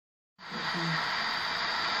This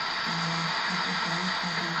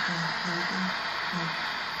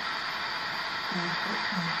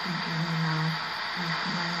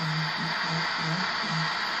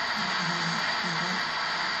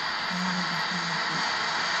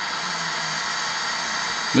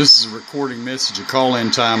is a recording message, a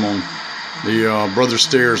call-in time on the Brother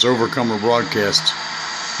Stairs Overcomer broadcast.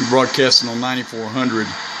 We're broadcasting on 9400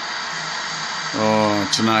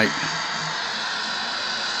 tonight.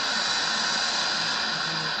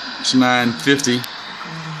 It's 9:50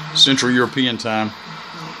 Central European time,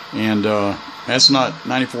 and that's not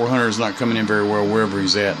 9400 is not coming in very well wherever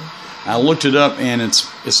he's at. I looked it up, and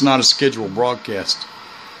it's not a scheduled broadcast.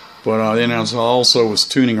 But then I also was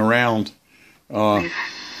tuning around. I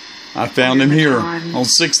found him here on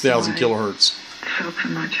 6,000 kilohertz.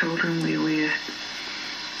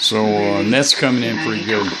 So and that's coming in pretty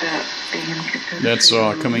good. That's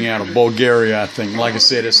coming out of Bulgaria, I think. Like I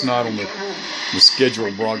said, it's not on the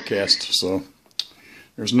scheduled broadcast, so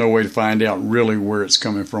there's no way to find out really where it's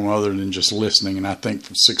coming from other than just listening. And I think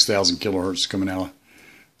from 6,000 kilohertz coming out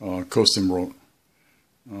of Kostanbrod,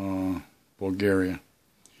 Bulgaria.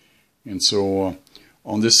 And so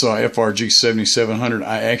on this FRG 7700,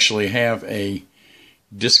 I actually have a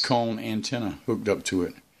Discone antenna hooked up to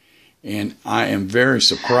it. And I am very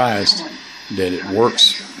surprised that it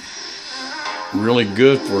works really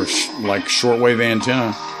good for like shortwave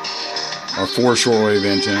antenna or for a shortwave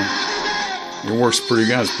antenna. It works pretty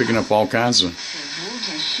good. It's picking up all kinds of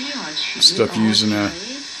stuff using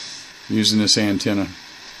this antenna.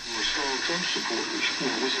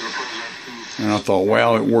 And I thought,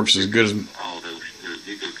 wow, it works as good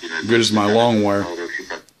as my long wire.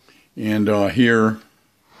 And here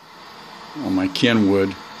on my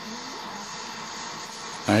Kenwood,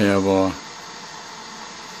 I have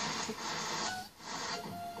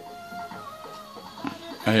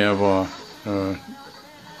a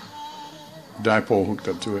dipole hooked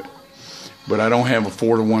up to it, but I don't have a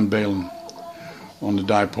 4-to-1 baling on the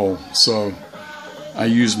dipole, so I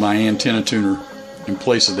use my antenna tuner in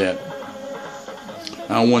place of that.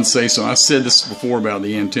 I want to say so. I said this before about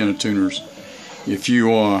the antenna tuners. If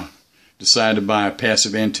you decide to buy a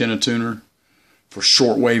passive antenna tuner for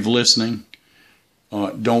shortwave listening,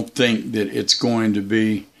 don't think that it's going to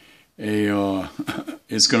be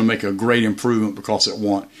it's going to make a great improvement, because it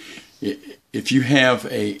won't. If you have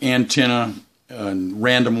a antenna, a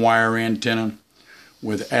random wire antenna,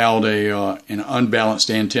 without an unbalanced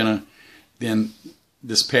antenna, then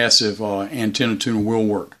this passive antenna tuner will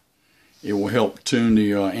work. It will help tune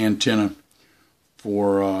the antenna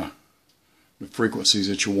for the frequencies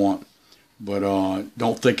that you want. But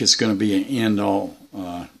don't think it's going to be an end-all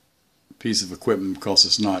piece of equipment, because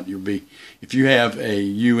it's not. If you have a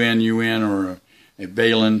UN or a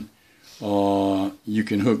baling, you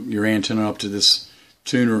can hook your antenna up to this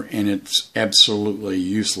tuner, and it's absolutely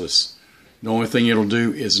useless. The only thing it'll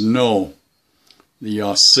do is know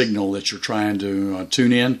the signal that you're trying to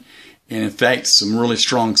tune in. And in fact, some really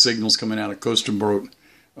strong signals coming out of Kostanbrod,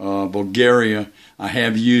 Bulgaria. I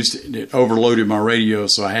have used it. It overloaded my radio,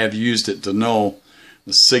 so I have used it to know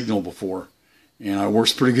the signal before, and it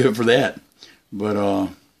works pretty good for that. But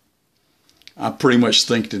I pretty much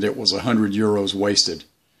think that it was €100 wasted.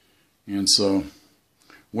 And so,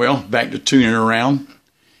 well, back to tuning around.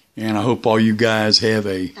 And I hope all you guys have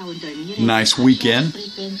a nice weekend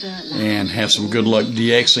and have some good luck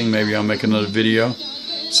DXing. Maybe I'll make another video.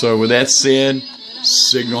 So with that said,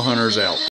 Signal Hunters out.